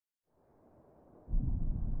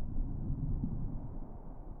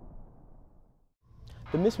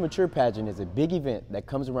The Miss Mature pageant is a big event that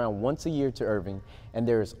comes around once a year to Irving, and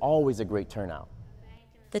there is always a great turnout.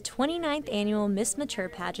 The 29th annual Miss Mature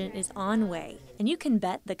pageant is on way, and you can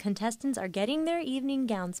bet the contestants are getting their evening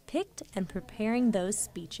gowns picked and preparing those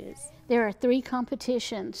speeches. There are 3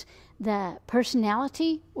 competitions. The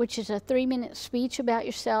personality, which is a 3-minute speech about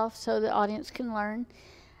yourself so the audience can learn.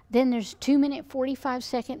 Then there's 2-minute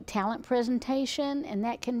 45-second talent presentation, and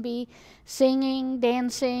that can be singing,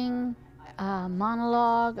 dancing, a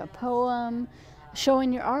monologue, a poem,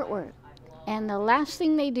 showing your artwork. And the last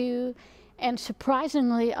thing they do, and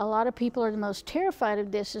surprisingly a lot of people are the most terrified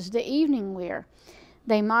of this, is the evening wear.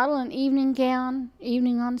 They model an evening gown,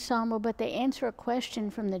 evening ensemble, but they answer a question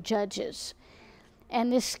from the judges.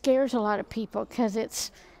 And this scares a lot of people because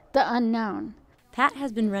it's the unknown. Pat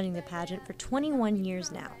has been running the pageant for 21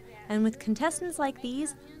 years now, and with contestants like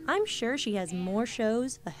these, I'm sure she has more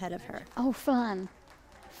shows ahead of her. Oh, fun.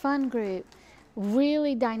 Fun group.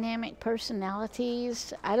 Really dynamic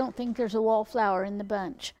personalities. I don't think there's a wallflower in the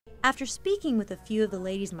bunch. After speaking with a few of the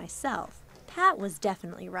ladies myself, Pat was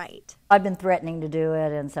definitely right. I've been threatening to do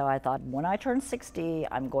it, and so I thought, when I turn 60,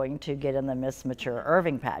 I'm going to get in the Miss Mature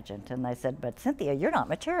Irving pageant. And they said, but Cynthia, you're not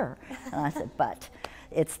mature. And I said, but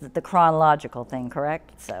it's the chronological thing,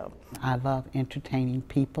 correct? So I love entertaining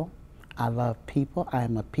people. I love people. I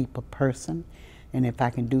am a people person. And if I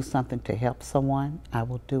can do something to help someone, I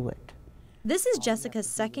will do it. This is Jessica's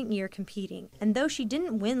 2nd year competing, and though she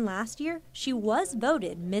didn't win last year, she was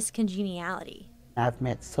voted Miss Congeniality. I've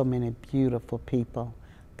met so many beautiful people.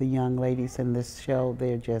 The young ladies in this show,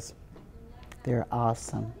 they're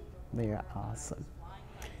awesome. They're awesome.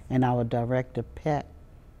 And our director, Pet,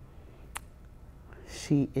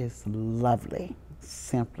 she is lovely,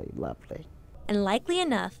 simply lovely. And likely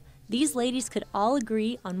enough, these ladies could all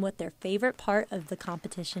agree on what their favorite part of the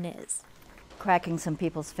competition is. cracking some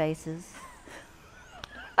people's faces.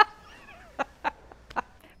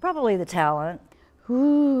 Probably the talent.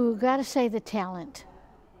 Ooh, gotta say the talent.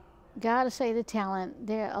 Gotta say the talent.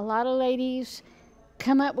 There a lot of ladies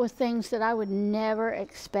come up with things that I would never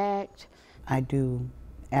expect. I do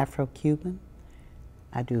Afro-Cuban.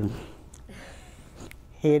 I do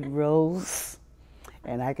head rolls,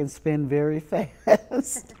 and I can spin very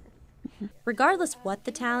fast. Regardless what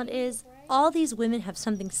the talent is, all these women have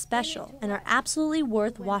something special and are absolutely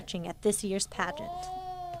worth watching at this year's pageant.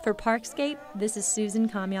 For Parkscape, this is Susan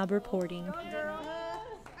Kamyab reporting.